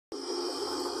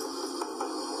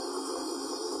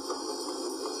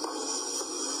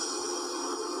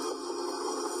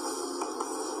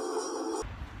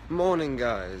Morning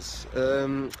guys,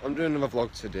 I'm doing another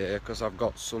vlog today because I've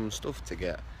got some stuff to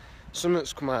get.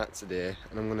 Something's come out today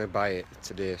and I'm going to buy it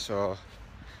today, so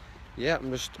yeah,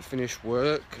 I'm just finished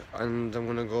work and I'm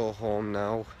going to go home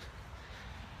now,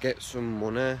 get some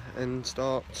money and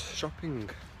start shopping.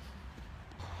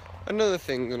 Another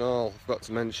thing and all I've got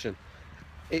to mention,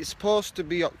 it's supposed to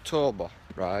be October,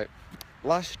 right?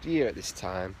 Last year at this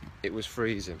time it was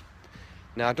freezing.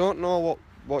 Now I don't know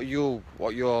what you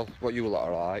lot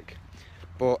are like,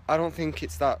 but I don't think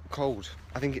it's that cold.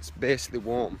 I think it's basically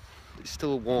warm. It's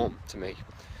still warm to me.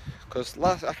 Because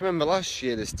I can remember last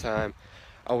year this time,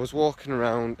 I was walking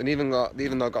around and even though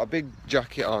I got a big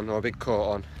jacket on or a big coat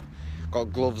on,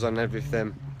 got gloves on and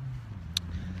everything,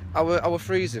 I were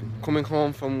freezing. Coming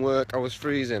home from work, I was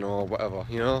freezing or whatever,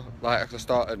 you know. Like I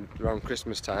started around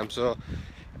Christmas time, so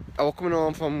I was coming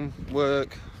home from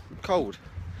work cold.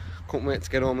 Couldn't wait to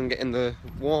get home and get in the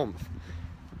warmth.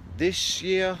 This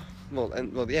year,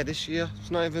 this year it's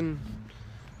not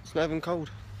even cold.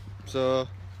 So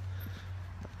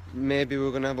maybe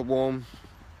we're gonna have a warm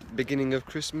beginning of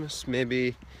Christmas.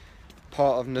 Maybe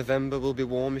part of November will be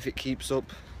warm if it keeps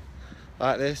up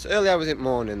like this. Early hours in the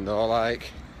morning though,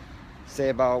 like say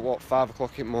about 5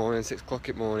 o'clock in the morning, 6 o'clock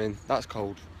in the morning. That's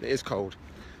cold. It is cold,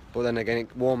 but then again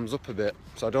it warms up a bit.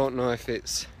 So I don't know if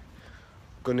it's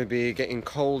gonna be getting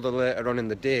colder later on in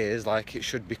the days, like it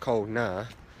should be cold now,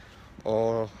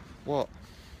 or what.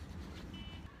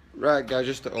 Right guys,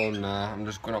 just at home now. I'm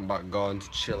just going on back garden to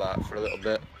chill out for a little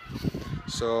bit.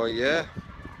 So yeah,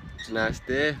 it's a nice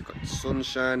day, got the sun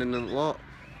shining and a lot.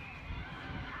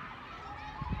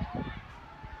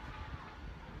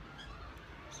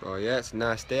 So yeah, it's a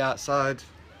nice day outside.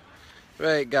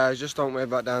 Right guys, just on my way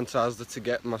back down to Asda to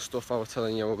get my stuff I was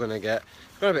telling you we're going to get.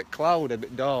 It's got a bit cloudy, a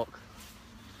bit dark.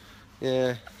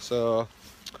 Yeah, so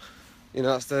you know,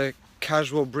 that's the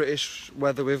casual British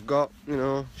weather we've got, you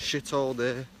know, shit all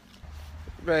day.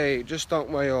 Right, just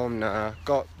on my way home now.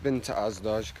 Been to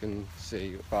Asda, as you can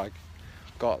see, bag.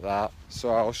 Got that. So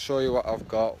I'll show you what I've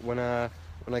got when I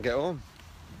get home.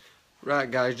 Right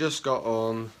guys, just got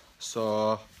home,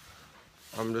 so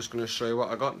I'm just gonna show you what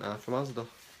I got now from Asda.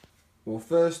 Well,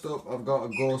 first up I've got a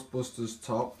Ghostbusters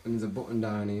top and there's a button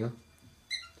down here.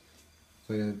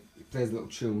 So yeah, it plays a little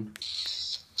tune.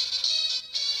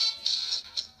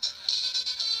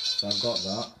 So I've got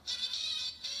that.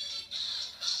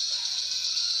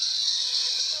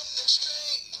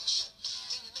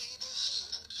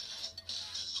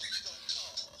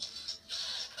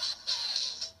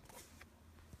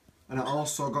 And I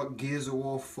also got Gears of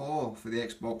War 4 for the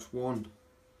Xbox One.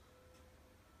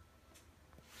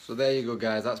 So there you go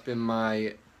guys, that's been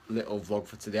my little vlog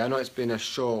for today. I know it's been a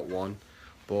short one,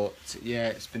 but yeah,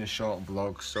 it's been a short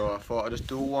vlog, so I thought I'd just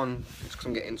do one. It's because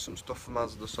I'm getting some stuff from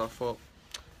Asda, so I thought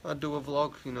I'd do a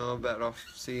vlog, you know, better off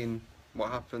seeing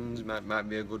what happens. Might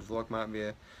be a good vlog, might be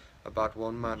a bad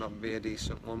one, might not be a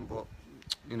decent one, but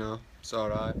you know, it's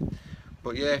alright.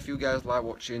 But yeah, if you guys like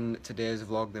watching today's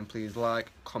vlog, then please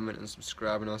like, comment and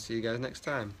subscribe, and I'll see you guys next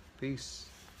time. Peace.